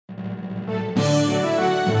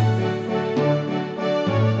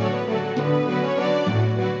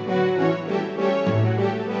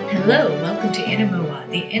Welcome to Animoa,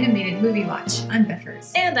 the animated movie watch. I'm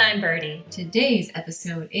Beffers. And I'm Birdie. Today's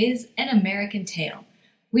episode is An American Tail.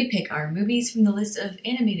 We pick our movies from the list of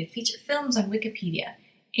animated feature films on Wikipedia.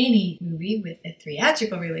 Any movie with a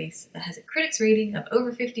theatrical release that has a critics rating of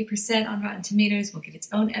over 50% on Rotten Tomatoes will get its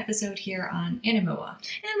own episode here on Animoa.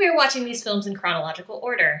 And we're watching these films in chronological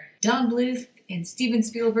order. Don Bluth and Steven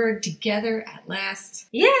Spielberg together at last.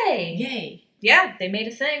 Yay! Yay! Yeah, they made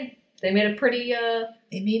a thing. They made a pretty,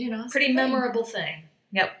 They made an awesome pretty thing. memorable thing.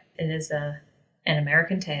 Yep, it is An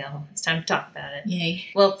American Tail. It's time to talk about it. Yay.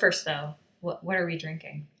 Well, first though, what are we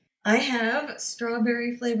drinking? I have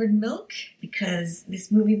strawberry flavored milk because this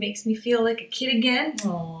movie makes me feel like a kid again.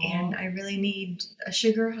 Aww. And I really need a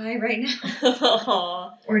sugar high right now.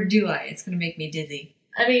 Aww. Or do I? It's going to make me dizzy.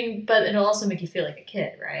 I mean, but it'll also make you feel like a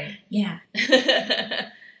kid, right? Yeah.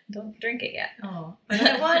 Don't drink it yet. Oh, but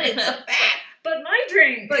I want it so bad. But my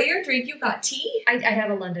drink! But your drink, you got tea? I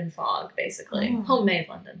have a London Fog, basically. Oh. Homemade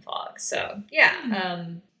London Fog. So, yeah,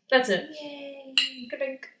 that's it. Yay. Good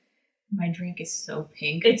drink. My drink is so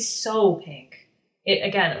pink. It's so pink.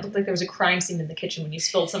 It looked like there was a crime scene in the kitchen when you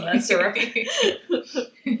spilled some of that syrup.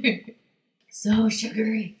 So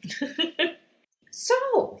sugary.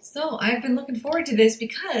 So I've been looking forward to this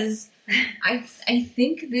because I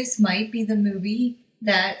think this might be the movie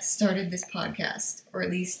that started this podcast, or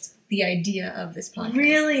at least the idea of this podcast.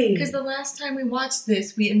 Really? Because the last time we watched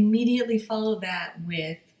this, we immediately followed that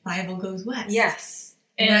with Fievel Goes West. Yes.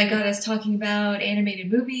 And that got us talking about animated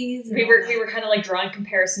movies. And we were kind of like drawing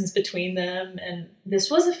comparisons between them, and this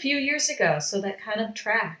was a few years ago, so that kind of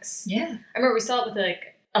tracks. Yeah. I remember we saw it with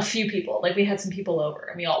like a few people. Like we had some people over,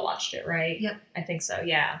 and we all watched it, right? Yep. I think so.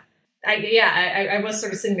 Yeah. I was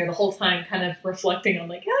sort of sitting there the whole time, kind of reflecting on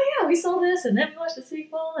like, oh yeah, we saw this, and then we watched the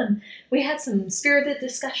sequel, and we had some spirited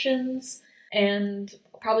discussions, and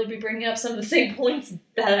I'll probably be bringing up some of the same points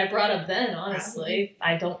that I brought up then. Honestly,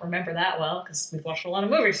 I don't remember that well because we've watched a lot of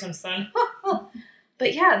movies since then.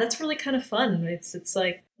 But yeah, that's really kind of fun. It's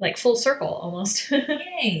like full circle almost.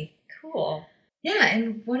 Yay. Cool. Yeah,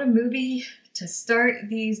 and what a movie to start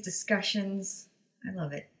these discussions. I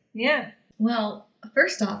love it. Yeah. Well,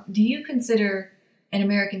 first off, do you consider An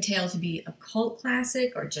American Tail to be a cult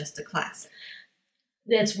classic or just a classic?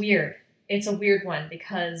 It's weird. It's a weird one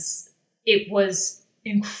because it was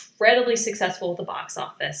incredibly successful at the box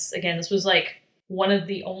office. Again, this was like one of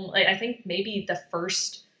the only, I think maybe the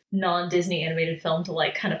first non-Disney animated film to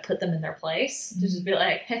like kind of put them in their place. To just be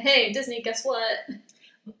like, hey, Disney, guess what?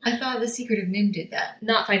 I thought The Secret of NIMH did that.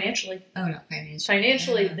 Not financially. Oh, not financially.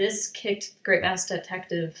 Financially, Yeah. this kicked Great Mouse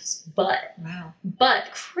Detective's butt. Wow.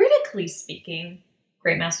 But critically speaking,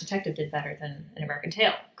 Great Mouse Detective did better than An American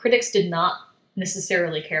Tail. Critics did not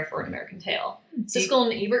necessarily care for An American Tail.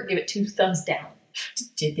 Siskel and Ebert gave it 2 thumbs down.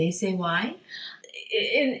 Did they say why?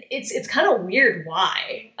 It's kind of weird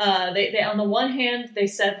why. They on the one hand, they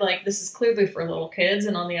said, like, this is clearly for little kids,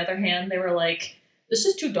 and on the other hand, they were like, this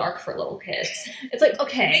is too dark for little kids. It's like,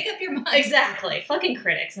 okay. Make up your mind. Exactly. Fucking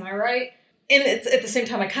critics, am I right? And it's at the same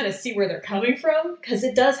time, I kind of see where they're coming from, because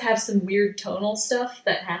it does have some weird tonal stuff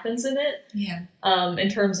that happens in it. Yeah. In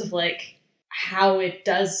terms of, like, how it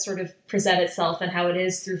does sort of present itself and how it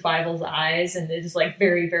is through Fievel's eyes. And it is, like,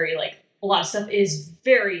 very, very, like, a lot of stuff is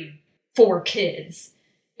very for kids.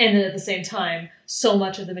 And then at the same time, so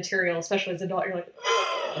much of the material, especially as an adult, you're like,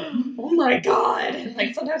 oh my god. And,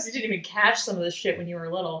 like, sometimes you didn't even catch some of this shit when you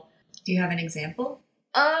were little. Do you have an example?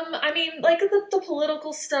 I mean, like, the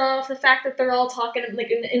political stuff, the fact that they're all talking, like,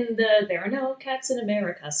 in the There Are No Cats in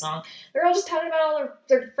America song, they're all just talking about all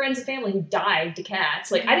their friends and family who died to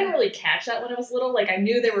cats. Like, I didn't really catch that when I was little. Like, I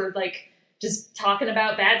knew they were, like, just talking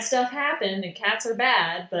about bad stuff happened and cats are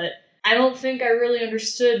bad, but I don't think I really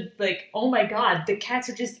understood, like, oh my god, the cats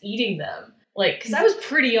are just eating them. Like, because I was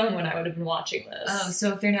pretty young when I would have been watching this. Oh,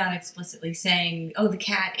 so if they're not explicitly saying, oh, the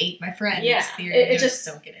cat ate my friend. Yeah, it just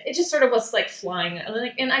don't get it. It just sort of was like flying,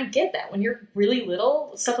 and I get that. When you're really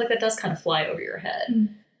little, stuff like that does kind of fly over your head. Mm.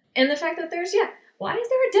 And the fact that why is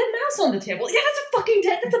there a dead mouse on the table? Yeah,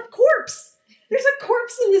 that's a corpse! There's a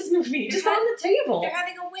corpse in this movie, just on the table. They're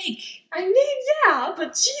having a wake. I mean, yeah,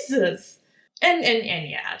 but Jesus. And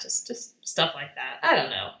yeah, just stuff like that. I don't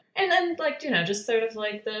know. And then, like, you know, just sort of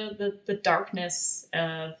like the darkness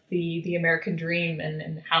of the American dream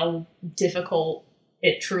and how difficult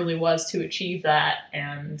it truly was to achieve that,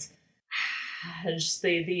 and just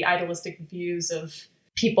the idealistic views of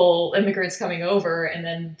people, immigrants coming over, and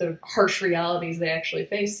then the harsh realities they actually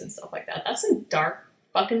faced and stuff like that. That's some dark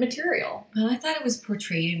fucking material. Well, I thought it was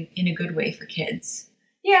portrayed in a good way for kids.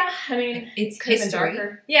 Yeah, I mean, it's could have been history.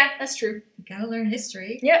 darker. Yeah, that's true. You gotta learn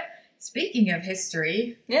history. Yep. Speaking of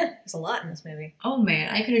history, Yeah, there's a lot in this movie. oh man,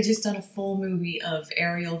 I could have just done a full movie of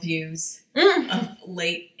aerial views of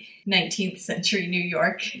late 19th century New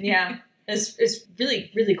York. Yeah, it's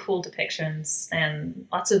really, really cool depictions and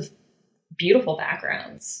lots of beautiful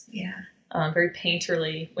backgrounds. Yeah. Very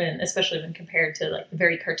painterly, especially when compared to like the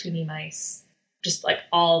very cartoony mice. Just like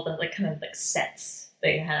all the like kind of like sets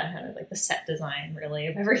they had like the set design really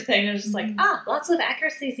of everything. It was just like lots of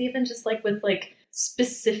accuracies, even just like with like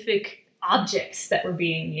specific objects that were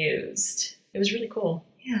being used. It was really cool.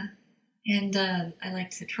 Yeah. And I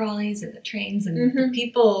liked the trolleys and the trains and the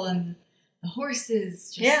people and the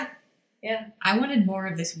horses. Yeah. I wanted more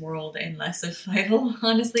of this world and less of Fievel.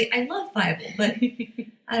 Honestly, I love Fievel, but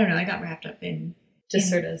I don't know. I got wrapped up in the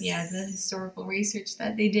historical research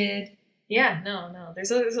that they did. Yeah, no. There's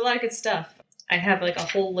a lot of good stuff. I have like a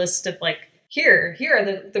whole list of like here are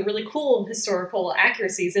the really cool historical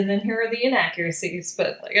accuracies, and then here are the inaccuracies.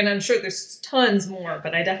 But like, and I'm sure there's tons more.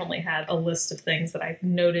 But I definitely had a list of things that I've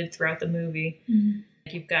noted throughout the movie. Mm-hmm.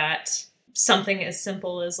 You've got something as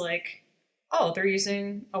simple as like, oh, they're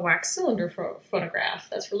using a wax cylinder phonograph.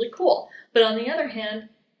 That's really cool. But on the other hand,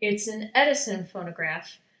 it's an Edison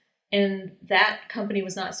phonograph. And that company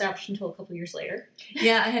was not established until a couple years later.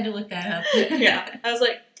 Yeah, I had to look that up. Yeah. I was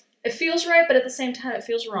like, it feels right, but at the same time, it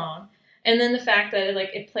feels wrong. And then the fact that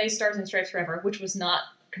it plays Stars and Stripes Forever, which was not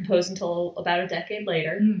composed until about a decade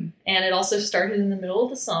later. Mm. And it also started in the middle of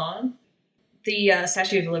the song. The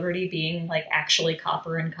Statue of Liberty being like actually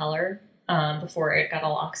copper in color before it got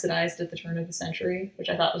all oxidized at the turn of the century, which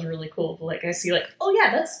I thought was really cool. Like I see like, oh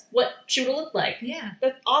yeah, that's what she would have looked like. Yeah.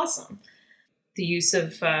 That's awesome. The use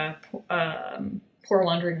of Poor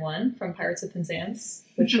Wandering One from Pirates of Penzance,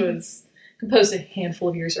 which was composed a handful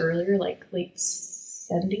of years earlier, like late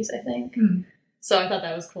 70s, I think. Mm. So I thought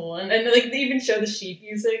that was cool. And like they even show the sheet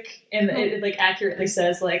music, and it like accurately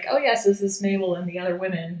says like, oh yes, this is Mabel and the other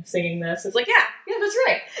women singing this. It's like, yeah, that's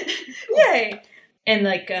right. Yay. And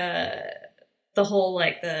like the whole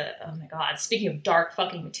like oh my god, speaking of dark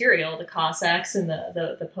fucking material, the Cossacks and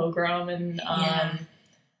the pogrom and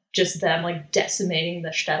just them like decimating the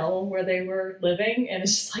shtetl where they were living, and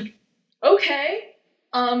it's just like, okay,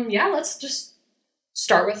 let's just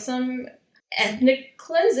start with some ethnic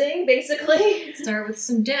cleansing, basically. Start with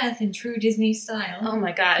some death in true Disney style. Oh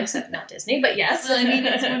my god, except not Disney, but yes. Well, I mean,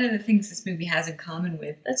 it's one of the things this movie has in common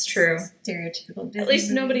with. That's true. Stereotypical Disney At least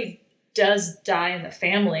movies. nobody does die in the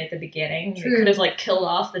family at the beginning. True. They could have like killed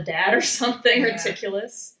off the dad or something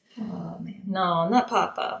ridiculous. Oh man. No, not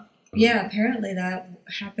Papa. Yeah, apparently that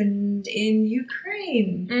happened in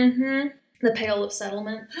Ukraine. Mm-hmm. The Pale of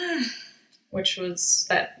Settlement, which was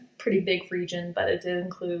that pretty big region, but it did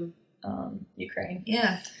include Ukraine.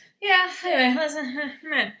 Yeah. Yeah,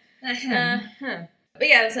 anyway. But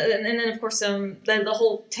yeah, and then of course the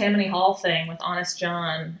whole Tammany Hall thing with Honest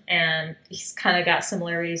John, and he's kind of got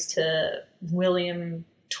similarities to William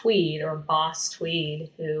Tweed, or Boss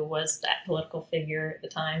Tweed, who was that political figure at the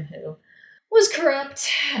time who was corrupt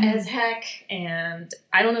as heck. And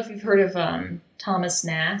I don't know if you've heard of Thomas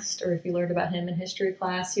Nast, or if you learned about him in history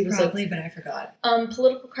class. He was probably, but I forgot.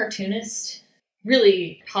 Political cartoonist.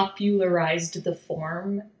 Really popularized the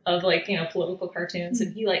form of like, political cartoons,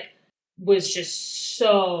 and he like was just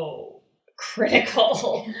so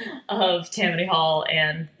critical of Tammany Hall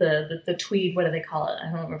and the Tweed, what do they call it? I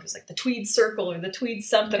don't remember if it was like the Tweed Circle or the Tweed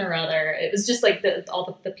something or other. It was just like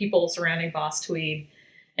all the people surrounding Boss Tweed.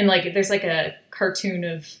 And like there's like a cartoon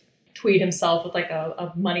of Tweed himself with like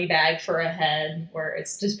a money bag for a head, where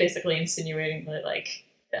it's just basically insinuating that like,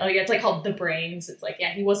 oh yeah, it's like called The Brains. It's like,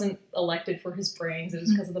 yeah, he wasn't elected for his brains. It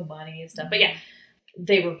was because of the money and stuff. But yeah,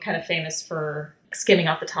 they were kind of famous for skimming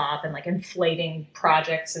off the top and like inflating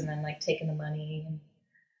projects and then like taking the money and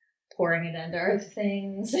pouring it into other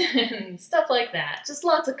things and stuff like that. Just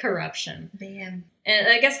lots of corruption. Damn. And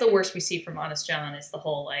I guess the worst we see from Honest John is the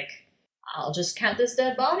whole like, I'll just count this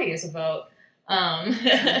dead body as a vote.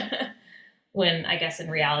 When I guess in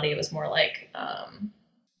reality it was more like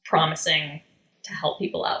promising to help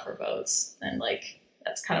people out for votes, and like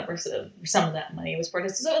that's kind of where some of that money was poured.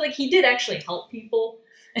 So like he did actually help people.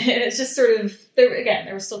 And it's just sort of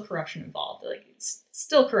there was still corruption involved. Like it's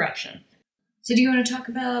still corruption. So do you want to talk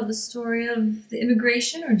about the story of the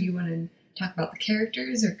immigration, or do you want to talk about the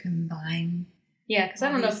characters, or combine? Yeah, because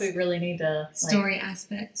I don't know if we really need to story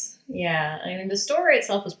aspects. Yeah, I mean the story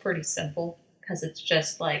itself is pretty simple, because it's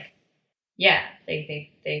just like, yeah,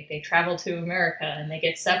 they travel to America and they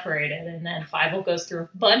get separated, and then Fievel goes through a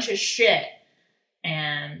bunch of shit,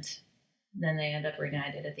 and then they end up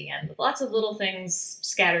reunited at the end with lots of little things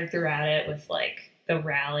scattered throughout it, with like the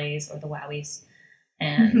rallies or the wowies,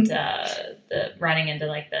 and the running into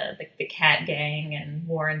like the cat gang and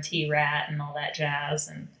Warren T. Rat and all that jazz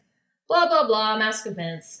and blah blah blah. Mask of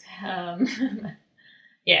Vince.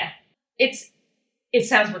 Yeah, it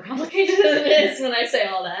sounds more complicated than it is when I say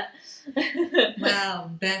all that. Wow,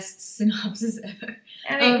 best synopsis ever.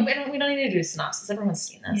 I mean, we don't need to do a synopsis. Everyone's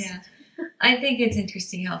seen this. Yeah, I think it's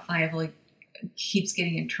interesting how Fievel keeps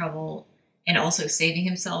getting in trouble and also saving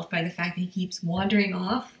himself by the fact that he keeps wandering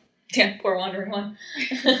off. Yeah, poor wandering one.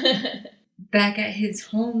 Back at his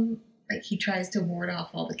home, like he tries to ward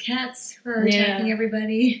off all the cats who are attacking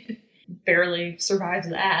everybody. Barely survives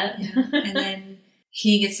that. Yeah. And then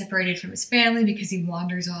he gets separated from his family because he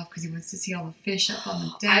wanders off because he wants to see all the fish up on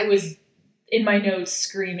the deck. I was in my notes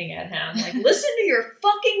screaming at him, like, listen to your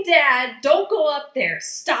fucking dad. Don't go up there.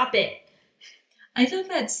 Stop it. I thought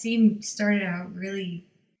that scene started out really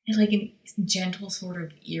in like a gentle sort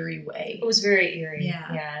of eerie way. It was very eerie.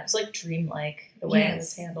 Yeah. Yeah. It was like dreamlike the way it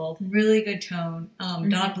was handled. Really good tone. Don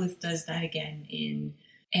Bluth does that again in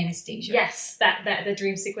Anastasia. Yes, that the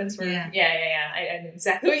dream sequence where I knew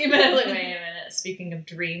exactly what you meant. I was like, wait a minute. Speaking of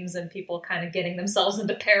dreams and people kind of getting themselves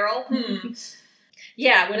into peril.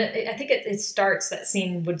 Yeah, when I think it starts, that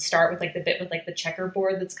scene would start with like the bit with like the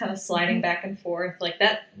checkerboard that's kind of sliding back and forth like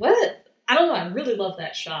that. What? I don't know. I really love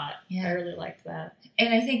that shot. Yeah. I really liked that.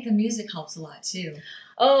 And I think the music helps a lot too.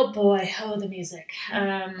 Oh boy. Oh, the music.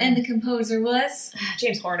 And the composer was?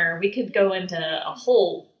 James Horner. We could go into a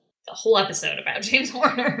whole episode about James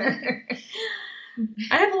Horner.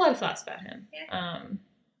 I have a lot of thoughts about him. Yeah.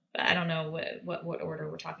 But I don't know what order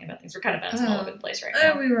we're talking about things. We're kind of bouncing all over the place right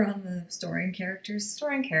now. We were on the story and characters.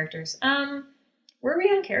 Were we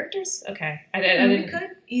on characters? Okay. We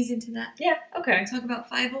could ease into that. Yeah, okay. Talk about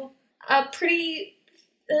Fievel. A pretty,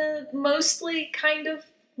 mostly kind of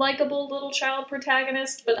likable little child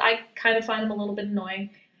protagonist, but I kind of find him a little bit annoying.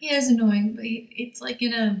 He is annoying, but it's like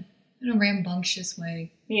in a rambunctious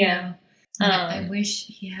way. Yeah. I wish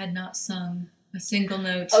he had not sung a single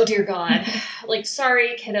note. Oh dear God. Like,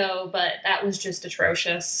 sorry, kiddo, but that was just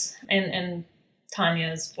atrocious. And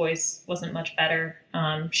Tanya's voice wasn't much better.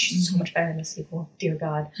 She's so much better in the sequel. Dear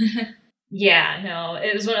God. Yeah, no,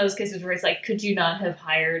 it was one of those cases where it's like, could you not have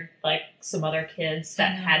hired like some other kids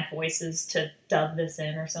that had voices to dub this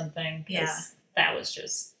in or something? Yeah. That was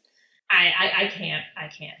just, I can't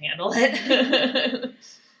handle it.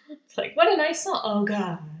 It's like, what a nice song. Oh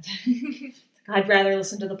God. I'd rather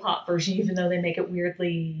listen to the pop version, even though they make it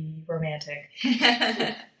weirdly romantic.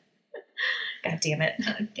 God damn it.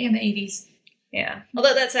 Damn the 80s. Yeah.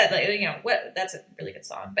 Although that's it, like, that's a really good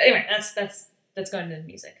song. But anyway, that's going into the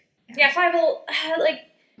music. Yeah, Fievel, like,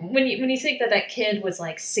 when you think that kid was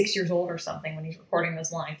like 6 years old or something when he's recording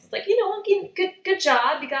those lines, it's like, good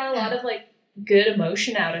job. You got a lot of like good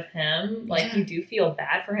emotion out of him. Like, you do feel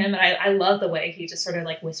bad for him. And I love the way he just sort of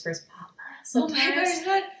like whispers, Papa, sometimes. Oh my gosh,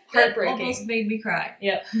 that heartbreaking. Almost made me cry.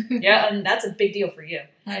 Yep. Yeah, and that's a big deal for you.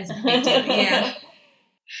 That is a big deal, yeah.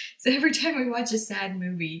 So every time we watch a sad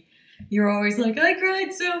movie, you're always like, I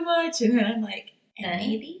cried so much. And then I'm like, and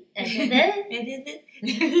maybe. I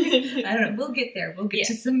don't know. We'll get there. We'll get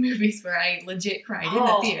to some movies where I legit cried in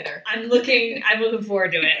the theater. I'm looking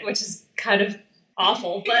forward to it, which is kind of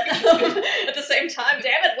awful, but at the same time,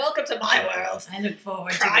 damn it, welcome to my world. I look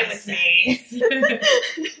forward Cry to with me.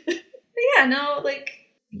 Yeah, no, like,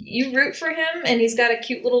 you root for him, and he's got a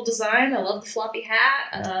cute little design. I love the floppy hat.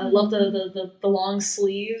 I love the long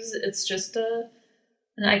sleeves. It's just an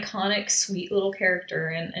iconic, sweet little character.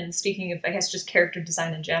 And speaking of, I guess, just character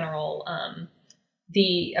design in general,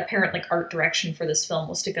 the apparent like art direction for this film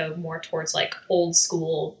was to go more towards like old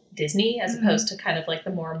school Disney as opposed to kind of like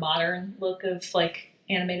the more modern look of like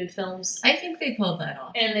animated films. I think they pulled that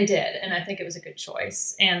off. And they did, and I think it was a good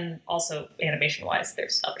choice. And also, animation-wise,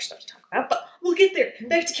 there's other stuff to talk about, but we'll get there.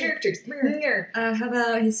 Back to characters. How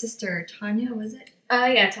about his sister, Tanya, was it?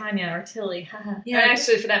 Yeah, Tanya, or Tilly. Yeah, and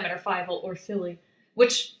actually, for that matter, Fievel or Philly.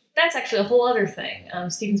 Which, that's actually a whole other thing.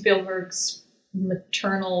 Steven Spielberg's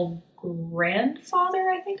maternal grandfather,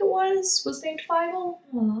 I think it was named Fievel.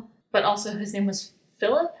 Aww. But also his name was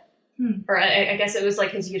Philip. Or I guess it was like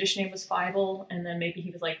his Yiddish name was Fievel, and then maybe he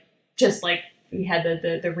was like, just like he had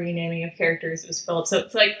the renaming of characters, it was Philip. So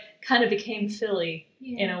it's like kind of became Philly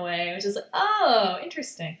in a way, which is like, oh,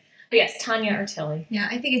 interesting. But yes, Tanya or Tilly. Yeah,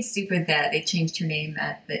 I think it's stupid that they changed her name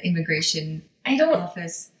at the immigration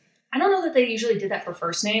office. I don't know that they usually did that for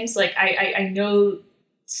first names. Like, I know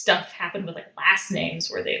stuff happened with like last names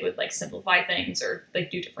where they would like simplify things or like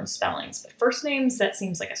do different spellings, but first names, that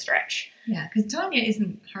seems like a stretch. Yeah, because Tanya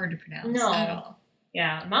isn't hard to pronounce at all.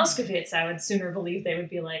 Yeah, Moskovitz, I would sooner believe they would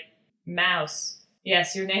be like mouse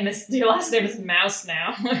Yes, your last name is Mouse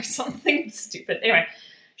now, or something stupid. Anyway,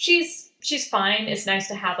 she's fine. It's nice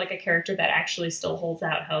to have like a character that actually still holds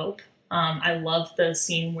out hope. I love the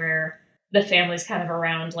scene where the family's kind of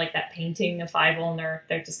around like that painting of Fievel, and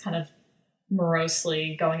they're just kind of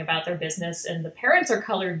morosely going about their business, and the parents are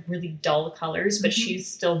colored really dull colors, but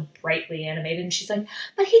she's still brightly animated, and she's like,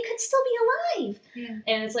 but he could still be alive. Yeah.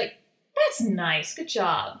 And it's like, that's nice. Good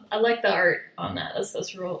job. I like the art on that.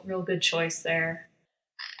 That's real good choice there.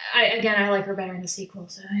 I like her better in the sequel.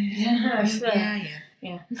 So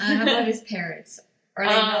Yeah. How about his parents? Are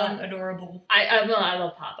they not adorable? I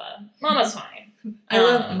love Papa. Mama's fine. I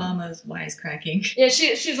love Mama's wisecracking. Yeah,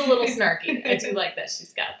 she's a little snarky. I do like that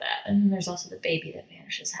she's got that. And then there's also the baby that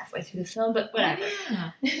vanishes halfway through the film, but whatever.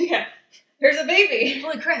 Oh, yeah. Yeah. There's a baby.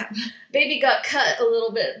 Holy crap. Baby got cut a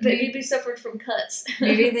little bit. Baby suffered from cuts.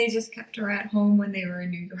 Maybe they just kept her at home when they were in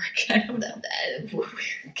New York. I don't know.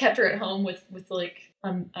 Kept her at home with like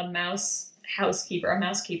a mouse housekeeper, a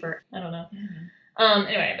mousekeeper. I don't know. Mm-hmm.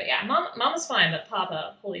 Anyway, but yeah, Mama's fine, but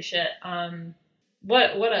Papa, holy shit.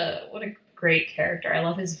 What a great character. I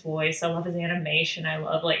love his voice. I love his animation. I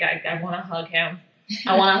love, like, I want to hug him.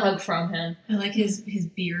 I want to hug from him. I like his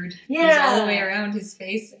beard. Yeah. It's all the way around his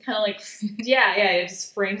face. Kind of like, yeah, it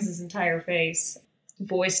just frames his entire face.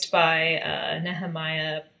 Voiced by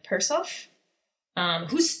Nehemiah Persoff,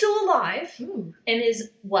 who's still alive. Ooh. And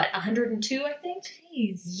is, 102, I think?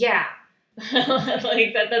 Jeez. Yeah.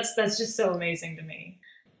 Like, that's just so amazing to me.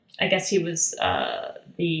 I guess he was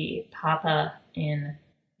the Papa in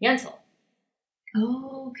Yentl.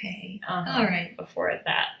 Oh, okay. All right. Before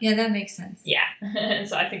that. Yeah, that makes sense. Yeah. And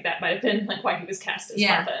so I think that might have been like why he was cast as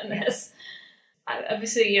Papa in this.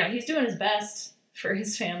 Obviously, he's doing his best for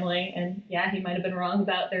his family, and yeah, he might have been wrong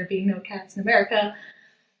about there being no cats in America,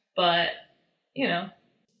 but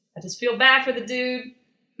I just feel bad for the dude.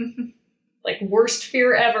 Like, worst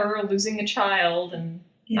fear ever, losing a child and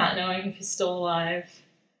not knowing if he's still alive.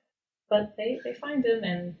 But they find him,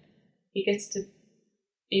 and he gets to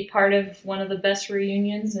be part of one of the best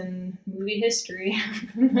reunions in movie history.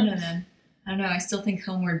 One of them. I don't know. I still think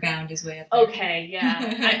Homeward Bound is way up there. Okay,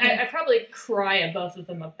 yeah. I probably cry at both of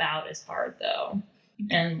them about as hard, though.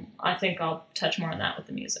 And I think I'll touch more on that with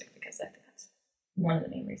the music, because I think that's one of the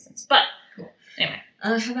main reasons. But, cool. Anyway.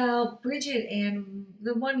 How about Bridget and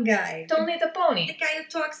the one guy? Tony the Pony. The guy who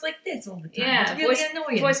talks like this all the time. Yeah, it's really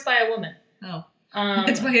annoying. Voiced by a woman. Oh.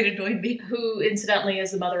 That's why it annoyed me. Who, incidentally,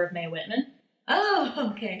 is the mother of Mae Whitman.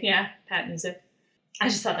 Oh, okay. Yeah, Pat Music. I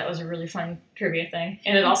just thought that was a really fun trivia thing.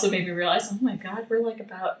 And it also made me realize, oh my god, we're like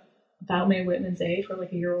about Mae Whitman's age. We're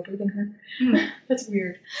like a year older than her. That's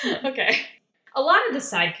weird. Okay. A lot of the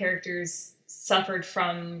side characters suffered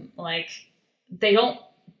from, like, they don't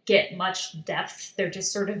get much depth. They're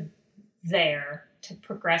just sort of there to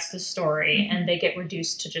progress the story, and they get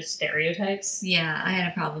reduced to just stereotypes. Yeah, I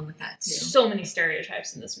had a problem with that too. So many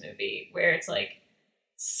stereotypes in this movie where it's like,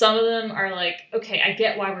 some of them are like, okay, I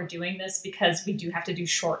get why we're doing this, because we do have to do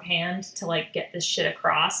shorthand to, like, get this shit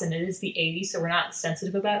across, and it is the 80s, so we're not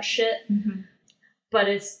sensitive about shit. Mm-hmm. But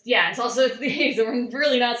it's the 80s, and we're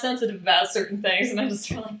really not sensitive about certain things, and I'm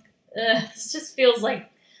just like, this just feels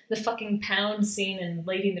like the fucking Pound scene in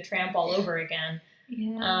Lady and the Tramp all over again.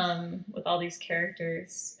 Yeah. With all these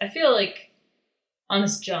characters. I feel like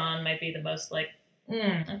Honest John might be the most, like,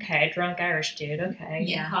 okay, drunk Irish dude, okay.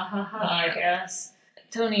 Yeah. Ha ha ha, I guess.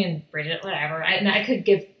 Tony and Bridget, whatever. I couldn't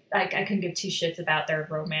give two shits about their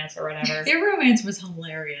romance or whatever. Their romance was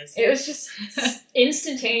hilarious. It was just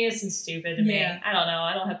instantaneous and stupid to me. Yeah. I don't know.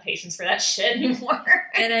 I don't have patience for that shit anymore.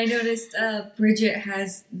 And I noticed Bridget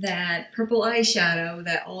has that purple eyeshadow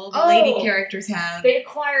that all the lady characters have. They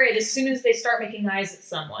acquire it as soon as they start making eyes at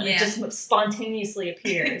someone. Yeah. It just spontaneously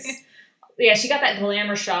appears. Yeah, she got that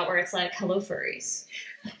glamour shot where it's like, hello, furries.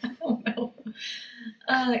 Oh, no.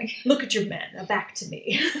 Look at your men. Now back to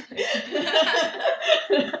me.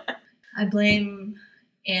 I blame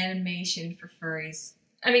animation for furries.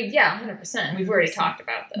 I mean, yeah, 100%. We've already talked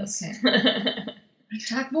about this. Okay.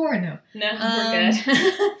 Talk more, no. No, we're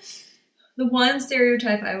good. The one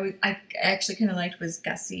stereotype I actually kind of liked was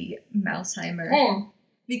Gussie Mouseheimer. Oh.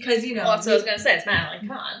 Because, Well, that's what I was going to say. It's Madeline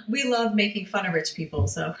Kahn. We love making fun of rich people,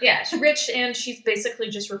 so. Yeah, she's rich, and she's basically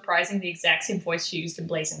just reprising the exact same voice she used in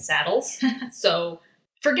Blazing Saddles. So,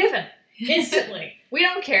 forgiven. Instantly. We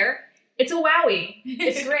don't care. It's a wowie.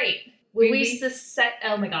 It's great.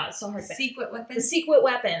 Oh my god, it's so hard to say. Secret weapon? The secret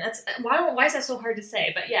weapon. That's why is that so hard to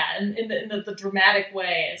say? But yeah, in the dramatic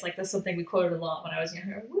way, it's like that's something we quoted a lot when I was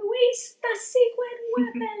younger. Release the secret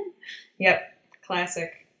weapon. Yep,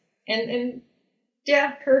 classic. And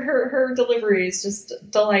yeah, her delivery is just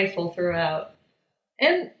delightful throughout.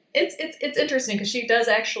 And it's interesting because she does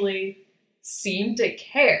actually seem to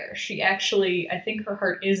care. She actually, I think her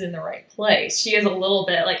heart is in the right place. She is a little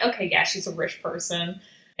bit like, okay, yeah, she's a rich person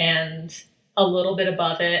and a little bit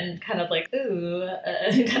above it and kind of like, ooh,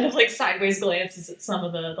 kind of like sideways glances at some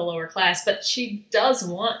of the lower class, but she does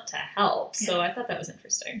want to help. So I thought that was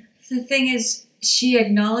interesting. The thing is, she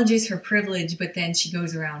acknowledges her privilege, but then she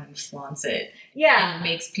goes around and flaunts it. Yeah. And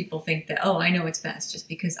makes people think that, oh, I know what's best just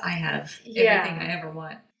because I have everything I ever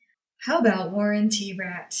want. How about Warren T.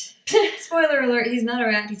 Rat? Spoiler alert, he's not a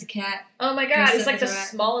rat, he's a cat. Oh my god, he's like the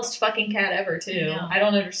smallest fucking cat ever, too. I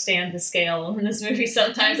don't understand the scale in this movie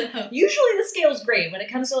sometimes. Usually the scale's great when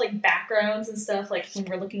it comes to like backgrounds and stuff, like when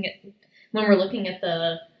we're looking at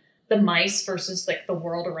the mice versus like the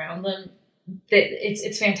world around them.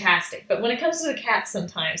 It's fantastic. But when it comes to the cats,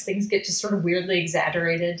 sometimes things get just sort of weirdly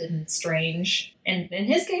exaggerated and strange. And in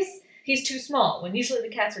his case, he's too small, when usually the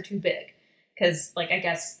cats are too big. Because, like, I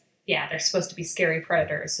guess, yeah, they're supposed to be scary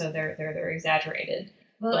predators, so they're exaggerated.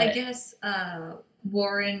 Well, I guess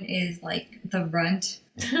Warren is like the runt,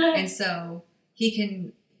 and so he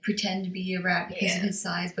can pretend to be a rat because of his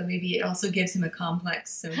size, but maybe it also gives him a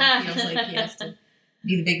complex, so he feels like he has to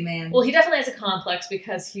be the big man. Well, he definitely has a complex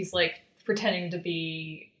because he's like pretending to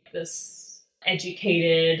be this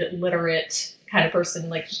educated, literate kind of person,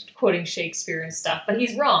 like quoting Shakespeare and stuff, but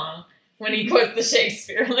he's wrong when he quotes the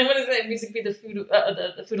Shakespeare. Like, what is that? Music be the food of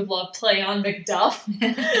the food of love, play on Macduff.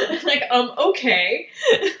 Like, okay.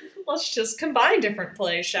 Let's just combine different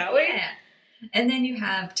plays, shall we? Yeah. And then you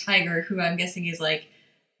have Tiger, who I'm guessing is like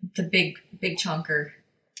the big chonker.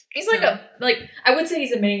 He's like I would say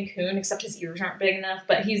he's a Maine Coon, except his ears aren't big enough,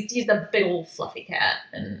 but he's the big old fluffy cat,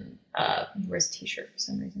 and he wears a t-shirt for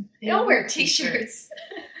some reason. They all wear t-shirts.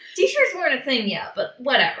 T-shirts weren't a thing yet, but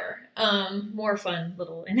whatever. More fun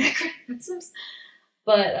little anachronisms.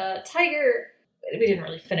 But Tiger, we didn't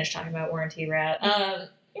really finish talking about Warren T. Rat.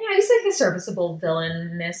 He's like a serviceable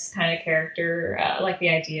villainous kind of character. I like the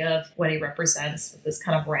idea of what he represents with this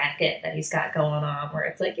kind of racket that he's got going on, where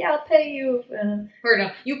it's like, yeah, I'll pay you, or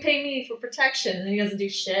no, you pay me for protection, and he doesn't do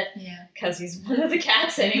shit. Yeah, because he's one of the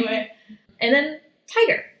cats anyway. And then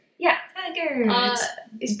Tiger. Yeah. Tiger.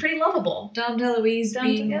 He's pretty lovable. Dom DeLuise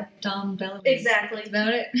being Dom DeLuise. Exactly. That's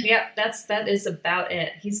about it. Yep, that is about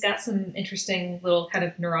it. He's got some interesting little kind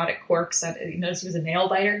of neurotic quirks. You notice he was a nail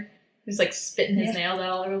biter. He's like spitting his nails out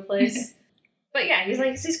all over the place. But yeah,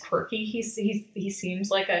 he's quirky. He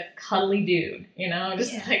seems like a cuddly dude, you know?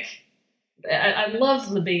 Just like, I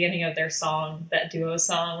love the beginning of their song, that duo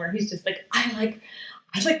song, where he's just like, I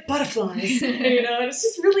like butterflies, you know, and it's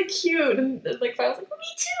just really cute. And like, I was like, me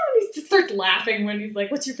too. And he just starts laughing when he's like,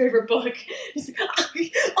 what's your favorite book? He's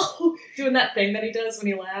like, oh, doing that thing that he does when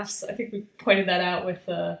he laughs. I think we pointed that out with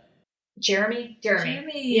Jeremy.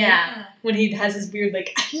 Yeah. When he has his weird,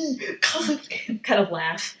 like, kind of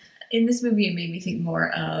laugh. In this movie, it made me think more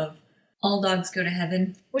of All Dogs Go to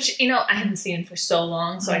Heaven. Which, I haven't seen for so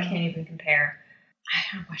long, so I can't even compare.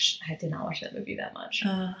 I did not watch that movie that much.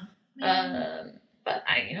 But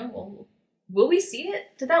will we see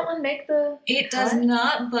it? Did that one make the It cut? Does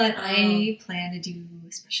not, but I plan to do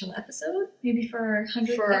a special episode, maybe for our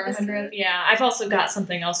 100th episode. Yeah, I've also got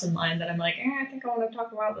something else in mind that I'm like, I think I want to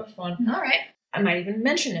talk about this one. All right. I might even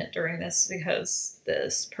mention it during this because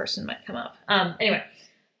this person might come up. Anyway,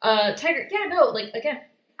 Tiger, again,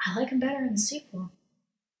 I like him better in the sequel.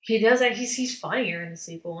 He does, he's funnier in the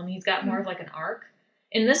sequel, and he's got more of like an arc.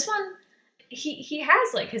 In this one, he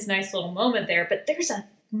has like his nice little moment there, but there's a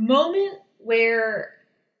moment where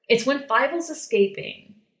it's when Fievel's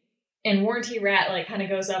escaping and Warren T. Rat like kind of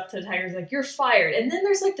goes up to Tiger's like, you're fired. And then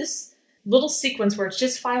there's like this little sequence where it's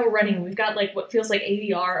just Fievel running, and we've got like what feels like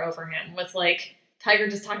ADR over him with like Tiger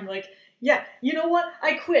just talking like, yeah, you know what?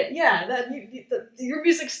 I quit. Yeah, your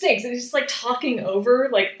music stinks. And he's just like talking over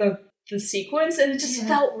like the sequence, and it just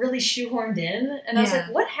felt really shoehorned in. And I was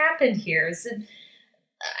like, what happened here? Is it,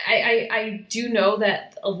 I do know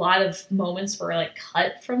that a lot of moments were like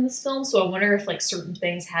cut from this film, so I wonder if like certain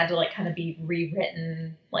things had to like kind of be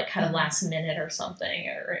rewritten like kind of last minute or something,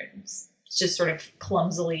 or it's just sort of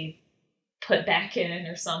clumsily put back in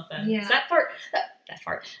or something. Yeah. That part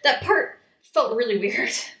felt really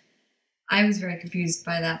weird. I was very confused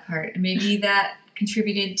by that part. Maybe that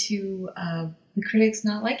contributed to the critics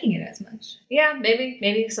not liking it as much. Yeah,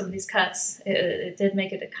 maybe some of these cuts, it did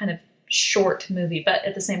make it a kind of short movie, but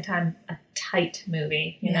at the same time, a tight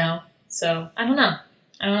movie, you know? So, I don't know.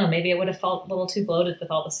 Maybe it would have felt a little too bloated with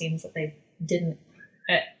all the scenes that they didn't.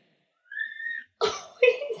 What was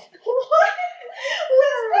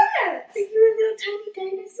that? Are you a little tiny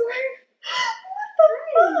dinosaur? What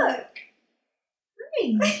the fuck? I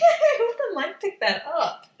hope the mic picked that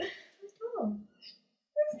up.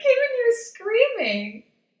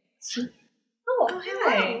 Oh,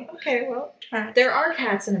 hi. Okay, well, there are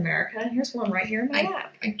cats in America. Here's one right here in my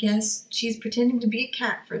lap. I guess she's pretending to be a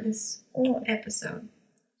cat for this episode.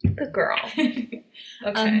 Good girl.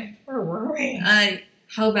 Okay. Where were we?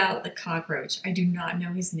 How about the cockroach? I do not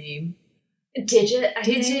know his name. Digit, I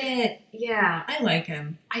think. Digit! Yeah. I like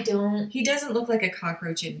him. I don't. He doesn't look like a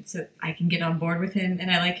cockroach, and so I can get on board with him,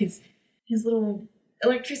 and I like his little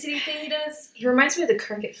electricity thing he does. He reminds me of the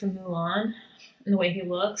cricket from Mulan, in the way he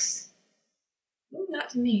looks. Not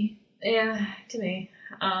to me. Yeah, to me.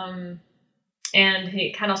 And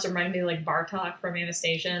he kind of also reminded me of like Bartok from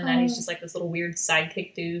Anastasia, and that he's just like this little weird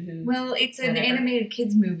sidekick dude who... Well, it's an animated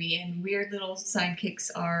kids movie, and weird little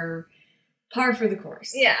sidekicks are par for the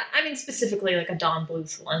course. Yeah, I mean specifically like a Don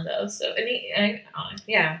Bluth one though. So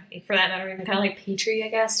yeah, for that matter, even kind of like Petrie, I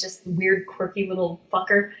guess, just weird, quirky little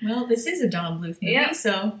fucker. Well, this is a Don Bluth movie,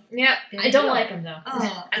 so yeah, I don't like him though.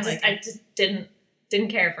 Oh, I just didn't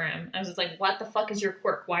care for him. I was just like, what the fuck is your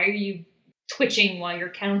quirk? Why are you twitching while you're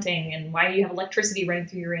counting, and why do you have electricity running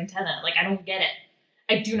through your antenna? Like, I don't get it.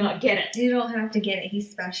 I do not get it. You don't have to get it.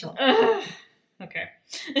 He's special. Okay.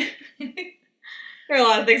 There are a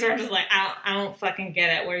lot of things where I'm just like, I don't fucking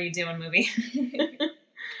get it. What are you doing, movie?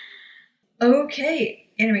 Okay.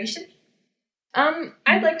 Animation?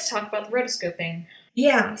 I'd like to talk about the rotoscoping.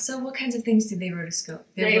 Yeah, so what kinds of things did they rotoscope?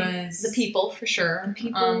 There was... The people, for sure. The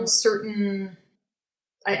people... certain...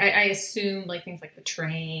 I assume, like, things like the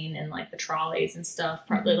train and, like, the trolleys and stuff.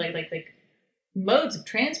 Probably, like modes of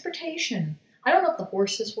transportation. I don't know if the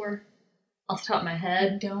horses were, off the top of my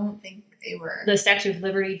head. I don't think they were. The Statue of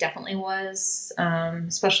Liberty definitely was,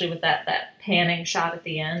 especially with that panning shot at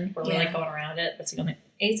the end where we're like going around it. That's going to...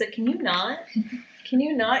 Asa, can you not? Can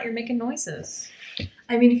you not? You're making noises.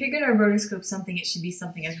 I mean, if you're going to rotoscope something, it should be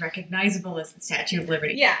something as recognizable as the Statue of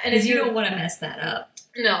Liberty. Yeah, and if you don't want to mess that up.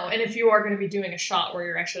 No, and if you are going to be doing a shot where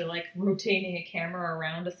you're actually like rotating a camera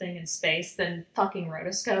around a thing in space, then fucking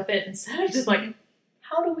rotoscope it instead of just like,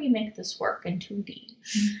 how do we make this work in 2D?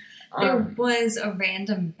 There was a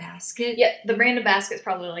random basket. Yeah, the random basket's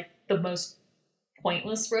probably like the most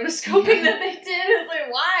pointless rotoscoping that they did. It's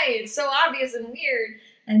like, why? It's so obvious and weird.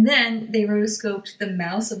 And then they rotoscoped the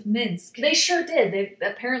Mouse of Minsk. They sure did. They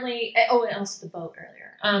apparently... Oh, and also the boat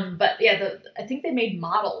earlier. But yeah, I think they made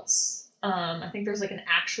models. I think there's like an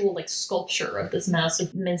actual like sculpture of this Mouse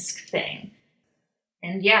of Minsk thing.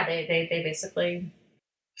 And yeah, they basically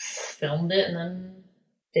filmed it and then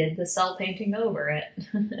did the cell painting over it.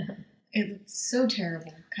 It looks so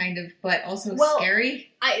terrible, kind of, but also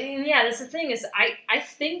scary. Yeah, that's the thing is I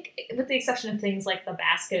think, with the exception of things like the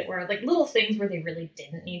basket, where like little things where they really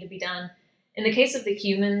didn't need to be done. In the case of the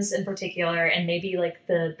humans in particular, and maybe like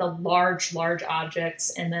the large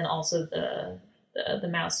objects, and then also the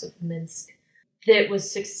Mouse of Minsk, that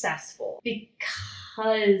was successful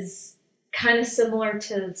because kind of similar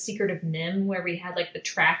to Secret of Nim, where we had like the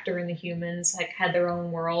tractor and the humans like had their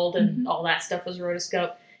own world and all that stuff was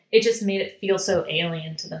rotoscope. It just made it feel so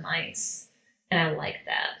alien to the mice. And I like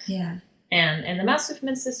that. Yeah. And the Mouse of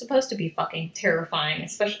Minsk is supposed to be fucking terrifying,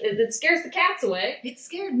 especially it scares the cats away. It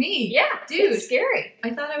scared me. Yeah, dude. It's scary. I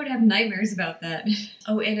thought I would have nightmares about that.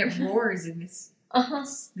 Oh, and it roars in this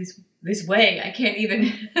this way. I can't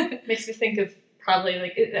even makes me think of probably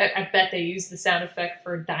like I bet they use the sound effect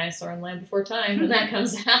for Dinosaur in Land Before Time when that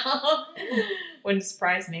comes out. Wouldn't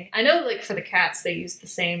surprise me. I know, like, for the cats, they used the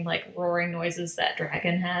same, like, roaring noises that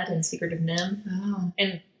Dragon had in Secret of Nim. Oh.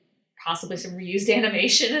 And possibly some reused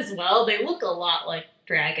animation as well. They look a lot like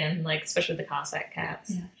Dragon, like, especially the Cossack cats.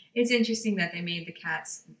 Yeah. It's interesting that they made the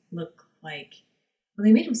cats look like... Well,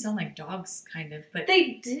 they made them sound like dogs, kind of, but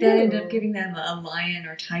they do. That ended up giving them a lion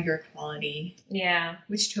or tiger quality. Yeah.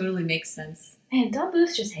 Which totally makes sense. Man, Don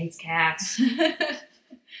Bluth just hates cats.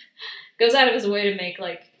 Goes out of his way to make,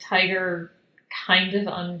 like, Tiger... kind of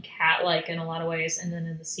uncat-like in a lot of ways, and then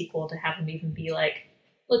in the sequel to have him even be like,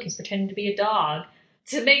 look, he's pretending to be a dog.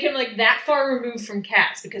 To make him like that far removed from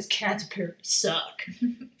cats, because cats apparently suck.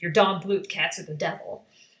 If you're Don Bluth, cats are the devil.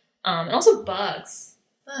 And also bugs.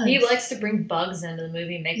 He likes to bring bugs into the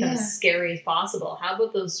movie and make them as scary as possible. How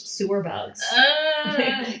about those sewer bugs?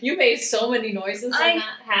 You made so many noises when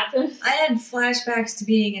that happened. I had flashbacks to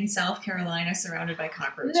being in South Carolina surrounded by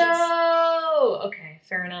cockroaches. No! Okay,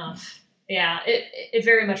 fair enough. Yeah, it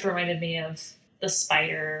very much reminded me of the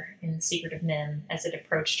spider in Secret of Nim as it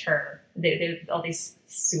approached her. They all these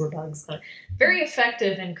sewer bugs. Very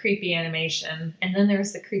effective and creepy animation. And then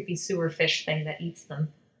there's the creepy sewer fish thing that eats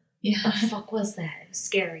them. Yeah. What the fuck was that? It was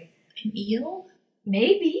scary. An eel?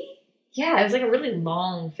 Maybe? Yeah, it was like a really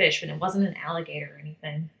long fish, but it wasn't an alligator or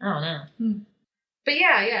anything. I don't know. But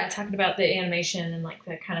yeah, talking about the animation and like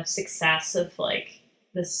the kind of success of like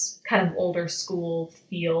this kind of older school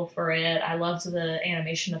feel for it. I loved the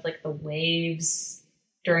animation of like the waves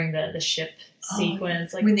during the ship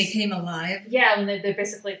sequence. Like when they came alive. Yeah, when they're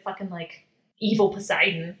basically fucking like evil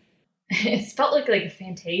Poseidon. It felt like a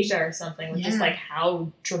Fantasia or something, with just like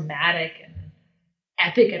how dramatic and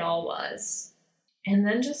epic it all was. And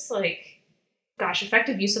then just like, gosh,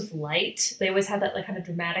 effective use of light. They always had that like kind of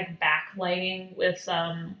dramatic backlighting with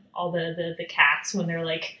all the cats when they're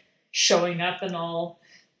like showing up and all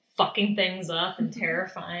fucking things up and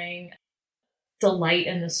terrifying. The light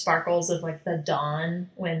and the sparkles of like the dawn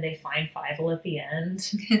when they find Fievel at the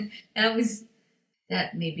end.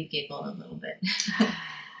 That made me giggle a little bit.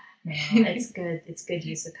 No, it's good. It's good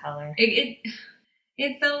use of color.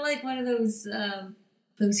 It felt like one of those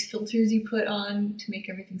filters you put on to make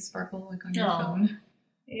everything sparkle, like on your phone.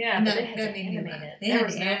 Yeah, and but that they had to made me animate laugh. it. They had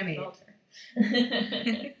to animate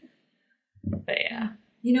it. But yeah.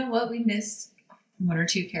 You know what? We missed one or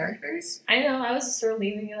two characters. I know. I was just sort of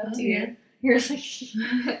leaving it up to you. You're like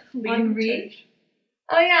Henri.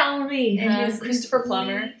 Oh yeah, Henri. And Christopher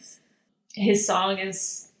Plummer. His song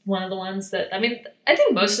is one of the ones that, I mean, I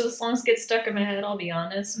think most of the songs get stuck in my head, I'll be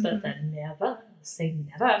honest, but then never say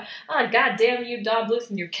never. Ah, God damn you, Don Bluth,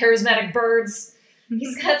 and your charismatic birds.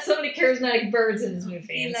 He's got so many charismatic birds in his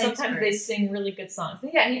movie, and sometimes they sing really good songs.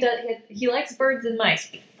 And yeah, he does. He likes birds and mice,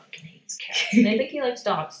 but he fucking hates cats. And I think he likes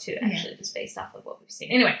dogs too, actually, just based off of what we've seen.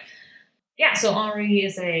 Anyway, yeah, so Henri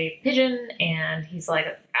is a pigeon, and he's like,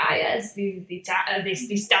 yes,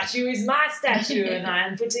 the statue is my statue, and I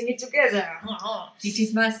am putting it together. It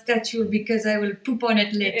is my statue because I will poop on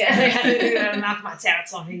it later. Yeah, knock my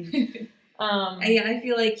tats on me. I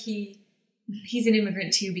feel like he's an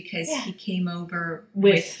immigrant too because he came over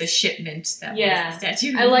with the shipment that was the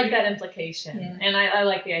statue. I like that implication, and I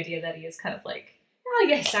like the idea that he is kind of like, oh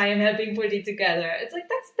yes, I am helping put it together. It's like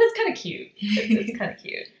that's kind of cute. It's kind of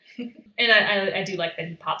cute. And I do like that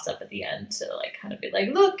he pops up at the end to like kind of be like,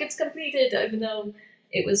 look, it's completed, even though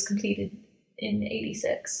it was completed in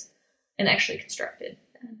 '86 and actually constructed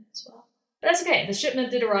as well. But that's okay. The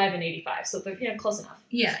shipment did arrive in '85, so they're close enough.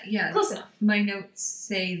 Yeah, close enough. My notes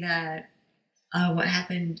say that what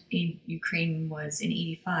happened in Ukraine was in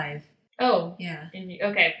 '85. Oh, yeah.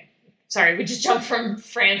 Okay. Sorry, we just jumped from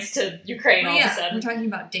France to Ukraine all of a sudden. We're talking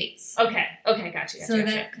about dates. Okay, gotcha. So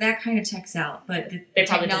that kind of checks out, but the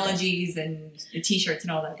technologies and the t-shirts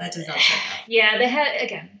and all that does not check out. Yeah, they had,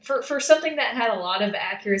 again, for something that had a lot of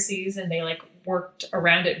accuracies and they like worked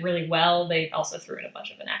around it really well, they also threw in a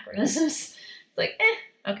bunch of anachronisms. It's like,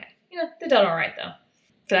 okay. They done all right though.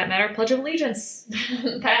 For that matter, Pledge of Allegiance.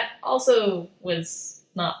 That also was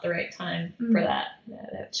not the right time for that.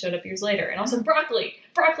 That showed up years later. And also broccoli.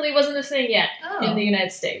 Broccoli wasn't a thing yet in the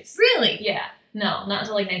United States. Really? Yeah. No, not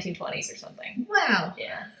until like 1920s or something. Wow.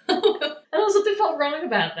 Yeah. I don't know, something felt wrong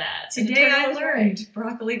about that. Today I learned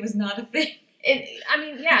broccoli was not a thing.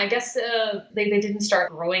 I guess they didn't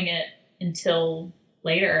start growing it until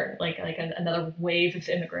later, like another wave of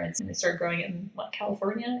immigrants. And they started growing it in,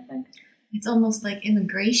 California, I think? It's almost like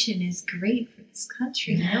immigration is great for this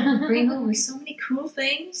country. Bring over so many cool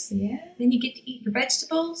things. Yeah. Then you get to eat your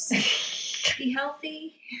vegetables. Be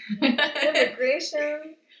healthy.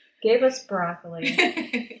 Immigration gave us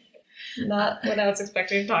broccoli. Not what I was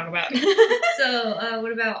expecting to talk about. So,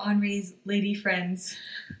 what about Henri's lady friends?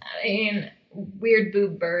 I mean, weird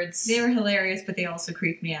boob birds. They were hilarious, but they also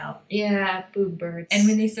creeped me out. Yeah, boob birds. And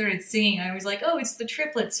when they started singing, I was like, oh, it's the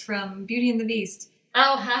triplets from Beauty and the Beast.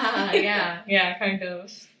 Oh, haha, yeah. Yeah, kind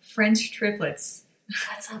of. French triplets.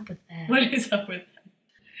 What's up with that? What is up with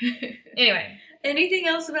that? Anyway. Anything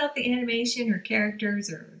else about the animation or characters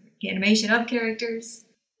or the animation of characters?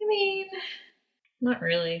 I mean, not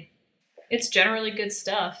really. It's generally good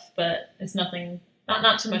stuff, but it's nothing,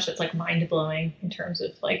 not too much that's like mind-blowing in terms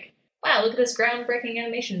of like, wow, look at this groundbreaking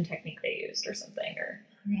animation technique they used or something.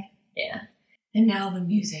 Yeah. And now the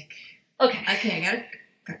music. Okay, I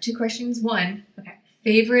got two questions. One, okay.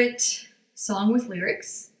 Favorite song with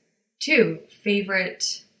lyrics. 2,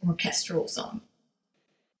 favorite orchestral song.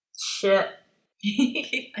 Shit.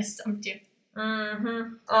 I stumped you.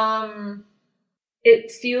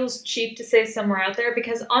 It feels cheap to say Somewhere Out There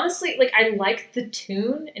because honestly, like, I like the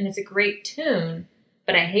tune and it's a great tune,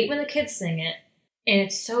 but I hate when the kids sing it. And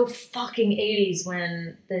it's so fucking 80s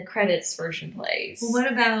when the credits version plays. Well,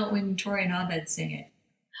 what about when Tori and Abed sing it?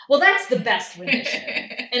 Well, that's the best rendition.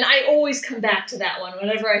 And I always come back to that one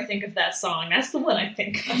whenever I think of that song. That's the one I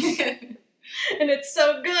think of. And it's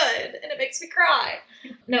so good. And it makes me cry.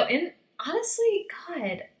 No, and honestly,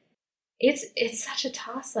 God, it's such a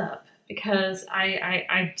toss-up. Because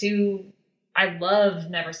I love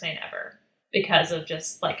Never Say Never. because of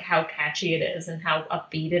just like how catchy it is and how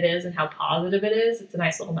upbeat it is and how positive it is. It's a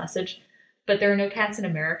nice little message. But There Are No Cats in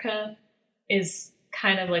America is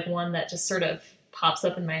kind of like one that just sort of pops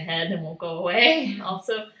up in my head and won't go away.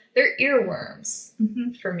 Also, they're earworms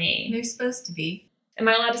for me. They're supposed to be. Am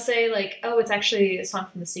I allowed to say, like, oh, it's actually a song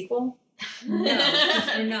from the sequel? No, because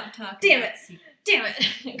we're not talking Damn about it. the sequel. Damn it.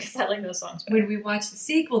 Because I like those songs better. When we watch the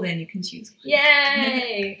sequel, then you can choose.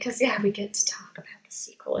 Yay! Because, yeah, we get to talk about the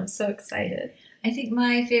sequel. I'm so excited. I think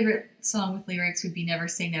my favorite song with lyrics would be Never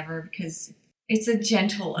Say Never, because it's a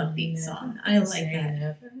gentle, upbeat song. I like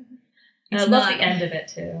that. I love the end of it,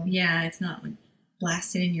 too. Yeah, it's not like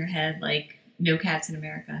blasted in your head like No Cats in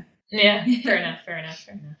America. Yeah, fair enough.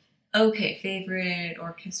 Okay, favorite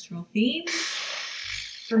orchestral theme?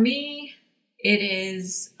 For me, it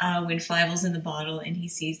is when Fievel's in the bottle and he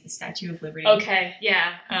sees the Statue of Liberty. Okay,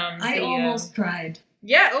 yeah. I almost cried.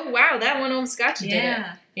 Yeah, oh wow, that one almost got you, did it?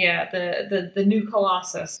 Yeah, the new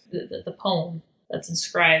Colossus, the poem that's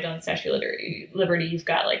inscribed on the Statue of Liberty, you've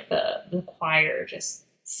got like the choir just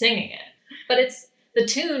singing it. But the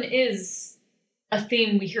tune is a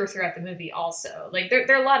theme we hear throughout the movie also. Like there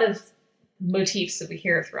are a lot of motifs that we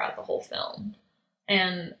hear throughout the whole film.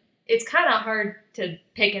 And it's kind of hard to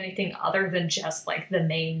pick anything other than just like the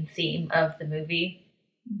main theme of the movie.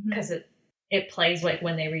 Because it plays like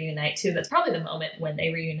when they reunite too. That's probably the moment when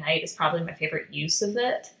they reunite is probably my favorite use of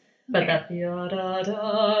it. But that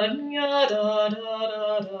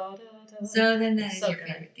so then that is so your good.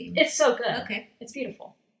 favorite theme. It's so good. Okay. It's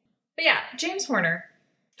beautiful. But yeah, James Horner,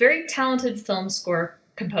 very talented film score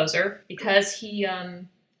composer because he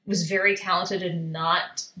was very talented in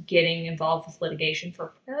not getting involved with litigation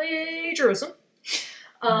for plagiarism.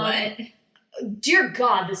 What? Dear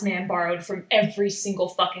God, this man borrowed from every single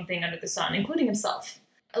fucking thing under the sun, including himself.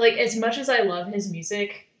 Like, as much as I love his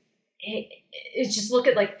music, it's just look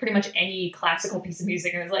at, like, pretty much any classical piece of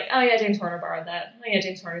music and it's like, oh yeah, James Horner borrowed that. Oh yeah,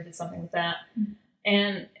 James Horner did something with that.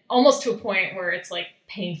 And almost to a point where it's, like,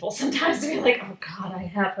 painful sometimes to be like, oh God, I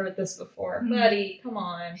have heard this before. Buddy, come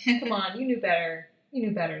on, you knew better. You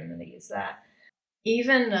knew better than to use that.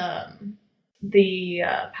 Even the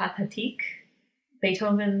Pathétique,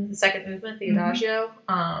 Beethoven, the second movement, the Adagio,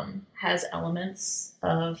 has elements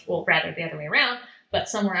of, well, rather the other way around, but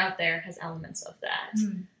somewhere out there has elements of that.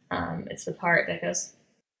 It's the part that goes,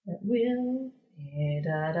 it will,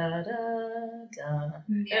 da da da da.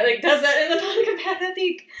 Yeah. It like does that in the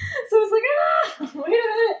Pathétique. So it's like, wait a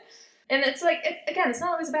minute. And it's like, it's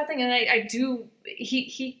not always a bad thing. And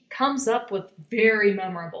he comes up with very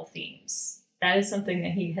memorable themes. That is something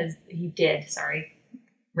that he did,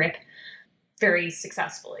 Rip, very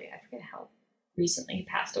successfully. I forget how recently he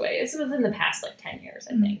passed away. It's within the past, 10 years,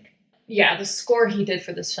 I think. Yeah, the score he did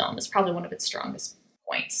for this film is probably one of its strongest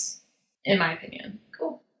points, in my opinion.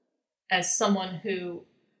 Cool. As someone who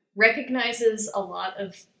recognizes a lot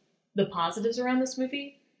of the positives around this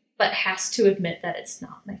movie, but has to admit that it's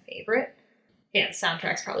not my favorite. Yeah, the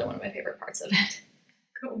soundtrack's probably one of my favorite parts of it.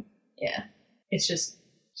 Cool. Yeah. It's just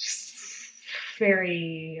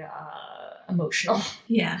very emotional.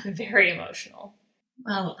 Yeah. Very emotional.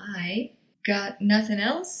 Well, I got nothing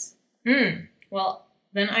else. Well,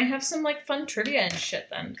 then I have some fun trivia and shit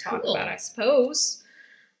then to talk about, I suppose.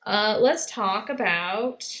 Let's talk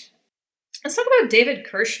about David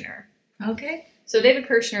Kirshner. Okay. So David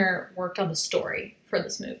Kirshner worked on the story for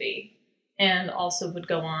this movie and also would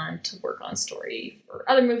go on to work on story for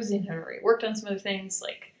other movies. He had already worked on some other things,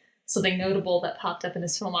 like something notable that popped up in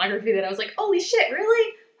his filmography that I was like, holy shit,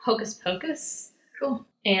 really? Hocus Pocus. Cool.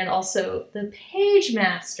 And also The Page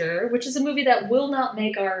Master, which is a movie that will not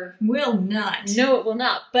make our... Will not. No, it will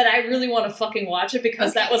not. But I really want to fucking watch it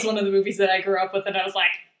because that was one of the movies that I grew up with and I was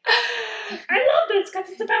like, I love this because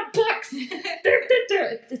it's about books.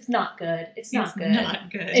 It's not good. It's not good.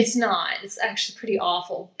 It's not. It's actually pretty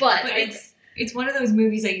awful. But it's one of those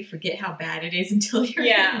movies that you forget how bad it is until you're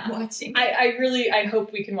watching it. I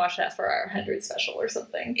hope we can watch that for our 100 special or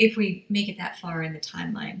something. If we make it that far in the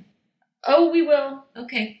timeline. Oh, we will.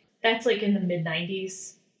 Okay. That's in the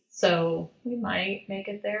mid-90s. So we might make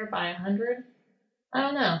it there by 100. I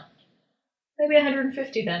don't know. Maybe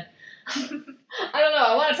 150 then. I don't know.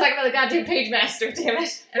 I want to talk about the goddamn Page Master, damn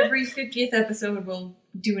it. Every 50th episode, we'll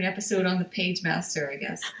do an episode on the Page Master, I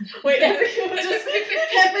guess. Wait, every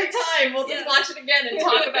time we'll just watch it again and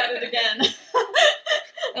talk about it again.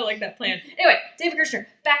 I like that plan. Anyway, David Kirshner,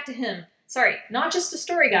 back to him. Sorry, not just a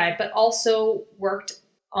story guy, but also worked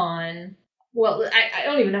on... Well, I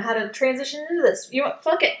don't even know how to transition into this. You know what?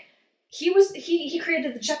 Fuck it. He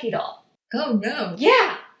created the Chucky doll. Oh, no.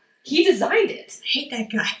 Yeah. He designed it. I hate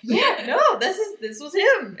that guy. Yeah, no, this was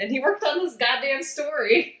him. And he worked on this goddamn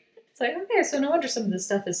story. like, okay, so no wonder some of this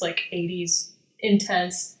stuff is like 80s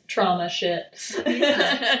intense trauma shit.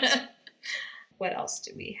 Yeah. What else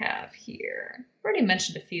do we have here? I've already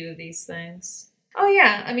mentioned a few of these things. Oh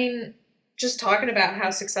yeah, I mean, just talking about how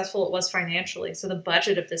successful it was financially. So the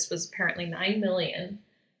budget of this was apparently $9 million,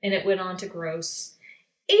 and it went on to gross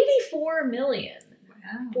 $84 million.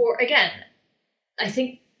 Wow. For, again, I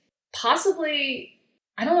think possibly,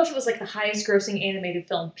 I don't know if it was like the highest grossing animated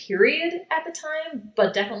film period at the time,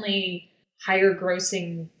 but definitely higher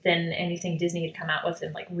grossing than anything Disney had come out with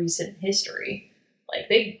in like recent history. Like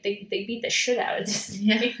they beat the shit out of Disney.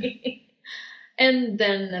 Yeah. And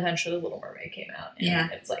then eventually Little Mermaid came out. And Yeah.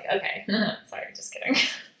 it's like, okay, sorry, just kidding.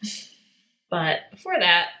 But before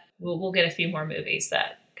that, we'll get a few more movies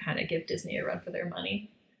that kind of give Disney a run for their money,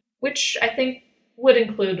 which I think would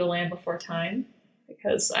include A Land Before Time,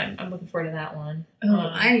 because I'm looking forward to that one. Oh,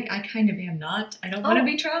 I kind of am not. I don't want to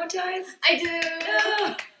be traumatized. I do.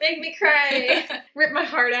 No. Make me cry. Rip my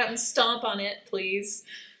heart out and stomp on it, please.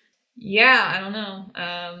 Yeah, I don't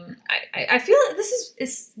know. I feel like this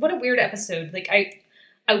is what a weird episode. Like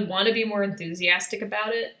I want to be more enthusiastic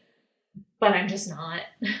about it, but I'm just not.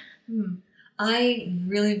 I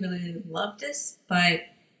really, really love this, but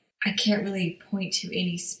I can't really point to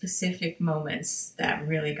any specific moments that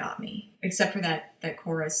really got me, except for that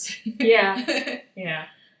chorus. Yeah. Yeah.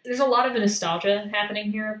 There's a lot of nostalgia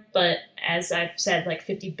happening here, but as I've said like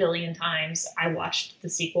 50 billion times, I watched the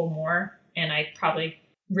sequel more, and I probably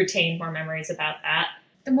retain more memories about that.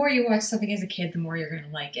 The more you watch something as a kid, the more you're going to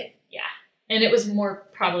like it. Yeah. And it was more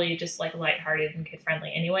probably just like lighthearted and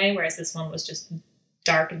kid-friendly anyway, whereas this one was just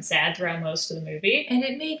dark and sad throughout most of the movie. And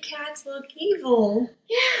it made cats look evil.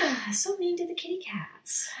 Yeah, so mean to the kitty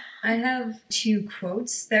cats. I have 2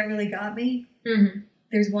 quotes that really got me. Mm-hmm.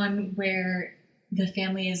 There's one where the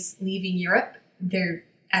family is leaving Europe. They're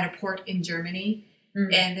at a port in Germany,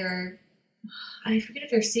 and I forget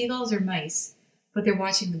if they're seagulls or mice, but they're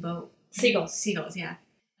watching the boat. Seagulls. Seagulls, yeah.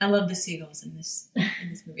 I love the seagulls in this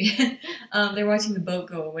movie. They're watching the boat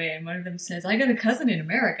go away, and one of them says, "I got a cousin in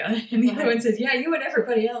America," and the other one says, "Yeah, you and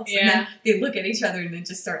everybody else." Yeah. And then they look at each other and then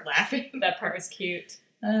just start laughing. That part was cute.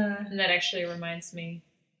 And that actually reminds me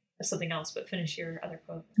of something else, but finish your other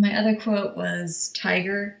quote. My other quote was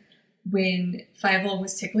Tiger when Fievel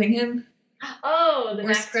was tickling him. Oh, the or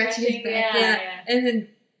back scratching his back. Yeah. And then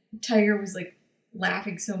Tiger was like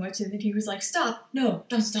laughing so much, and then he was like, "Stop! No,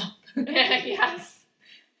 don't stop." Yes.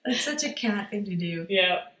 That's such a cat thing to do.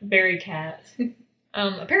 Yeah, very cat.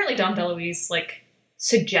 Apparently Dom DeLuise like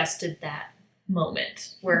suggested that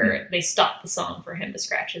moment where they stopped the song for him to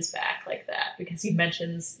scratch his back like that, because he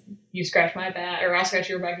mentions, "You scratch my back," or "I'll scratch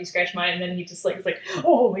your back, you scratch mine," and then he just like is like,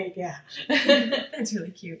 "Oh wait, yeah." That's really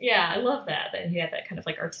cute. Yeah, I love that he had that kind of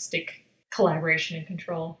like artistic collaboration and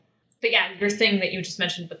control. But yeah, your thing that you just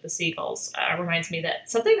mentioned with the seagulls reminds me that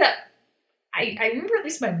something that I remember at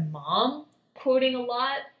least my mom quoting a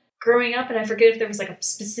lot growing up, and I forget if there was like a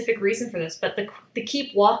specific reason for this, but the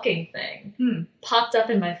keep walking thing popped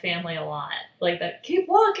up in my family a lot. Like that, keep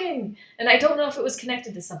walking! And I don't know if it was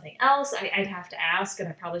connected to something else. I'd have to ask, and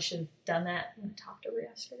I probably should have done that when I talked to her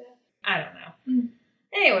yesterday. I don't know.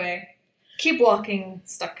 Anyway, keep walking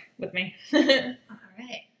stuck with me. All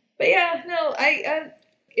right. But yeah, no, I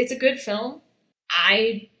it's a good film.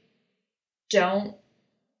 I don't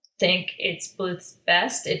think it's Bluth's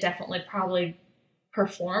best. It definitely probably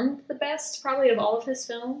performed the best, probably of all of his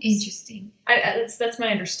films. Interesting. That's my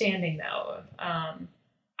understanding, though.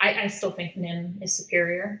 I still think Nim is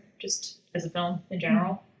superior, just as a film in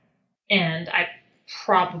general. And I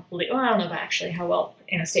probably, I don't know actually how well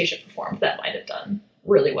Anastasia performed. That might have done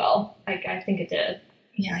really well. I think it did.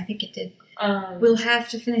 Yeah, I think it did. We'll have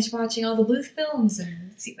to finish watching all the Bluth films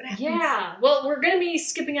and see what happens. Yeah, well, we're going to be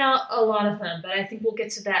skipping out a lot of them, but I think we'll get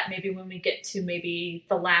to that maybe when we get to maybe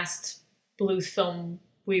the last Bluth film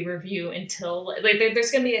we review until, like, there's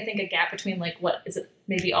going to be, I think, a gap between, like, what is it,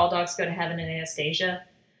 maybe All Dogs Go to Heaven and Anastasia,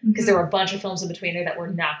 because there were a bunch of films in between there that we're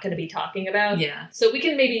not going to be talking about. Yeah. So we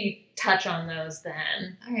can maybe touch on those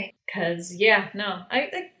then. All right. Because, yeah, no,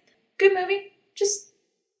 good movie, just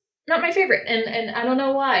not my favorite, and I don't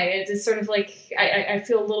know why. It's sort of like, I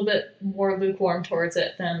feel a little bit more lukewarm towards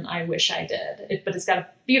it than I wish I did. But it's got a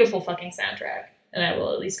beautiful fucking soundtrack, and I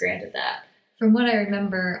will at least grant it that. From what I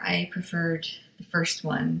remember, I preferred the first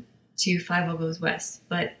one to Fievel Goes West,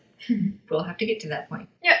 but we'll have to get to that point.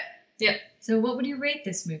 Yep. So what would you rate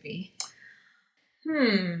this movie?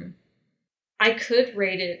 I could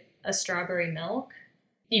rate it a strawberry milk,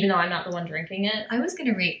 even though I'm not the one drinking it. I was going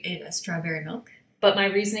to rate it a strawberry milk. But my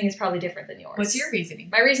reasoning is probably different than yours. What's your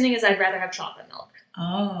reasoning? My reasoning is I'd rather have chocolate milk.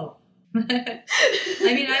 Oh. I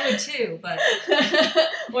mean, I would too, but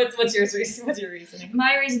what's your reasoning?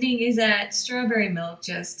 my reasoning is that strawberry milk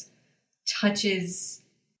just touches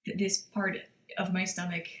this part of my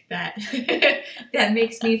stomach that that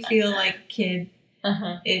makes me feel like a kid.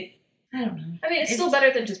 Uh-huh. I don't know. I mean, it's still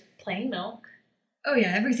better than just plain milk. Oh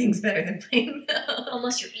yeah, everything's better than plain milk.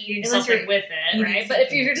 Unless you're eating Unless something you're with it, eating right? But if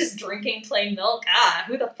something. you're just drinking plain milk,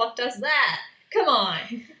 who the fuck does that? Come on.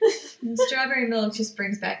 And strawberry milk just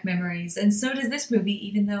brings back memories, and so does this movie,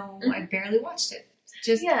 even though I barely watched it.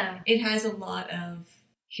 Just it has a lot of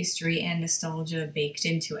history and nostalgia baked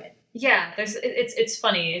into it. Yeah, it's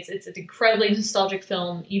funny. It's an incredibly nostalgic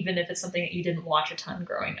film, even if it's something that you didn't watch a ton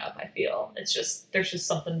growing up. I feel there's just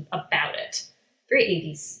something about it. Very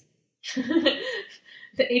 80s.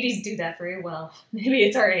 The 80s do that very well. Maybe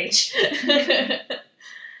it's our age.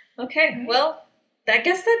 Okay, Right. well, I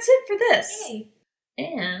guess that's it for this. Yay.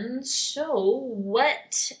 And so,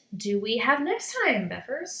 what do we have next time,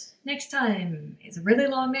 Beffers? Next time is a really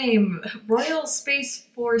long name. Royal Space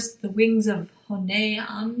Force, The Wings of Hone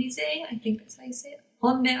Amize. I think that's how you say it.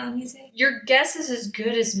 Hone Amize. Your guess is as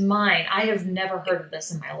good as mine. I have never heard of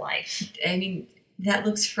this in my life. I mean, that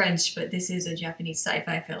looks French, but this is a Japanese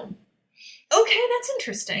sci-fi film. Okay, that's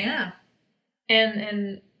interesting. Yeah.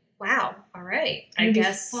 And wow, all right. I It'll be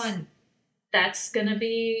guess fun. that's gonna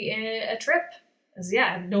be a trip. 'Cause, yeah, I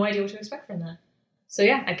have no idea what to expect from that. So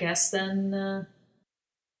yeah, I guess then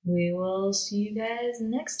we will see you guys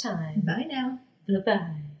next time. Bye now.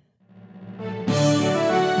 Bye-bye.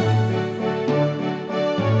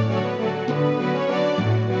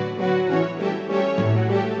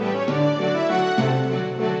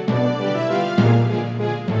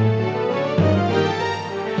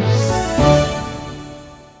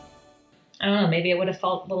 I don't know, maybe it would have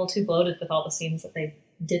felt a little too bloated with all the scenes that they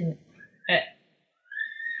didn't. What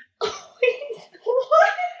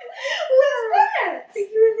was that? Are you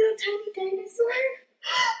a little tiny dinosaur?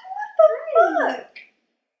 What the fuck?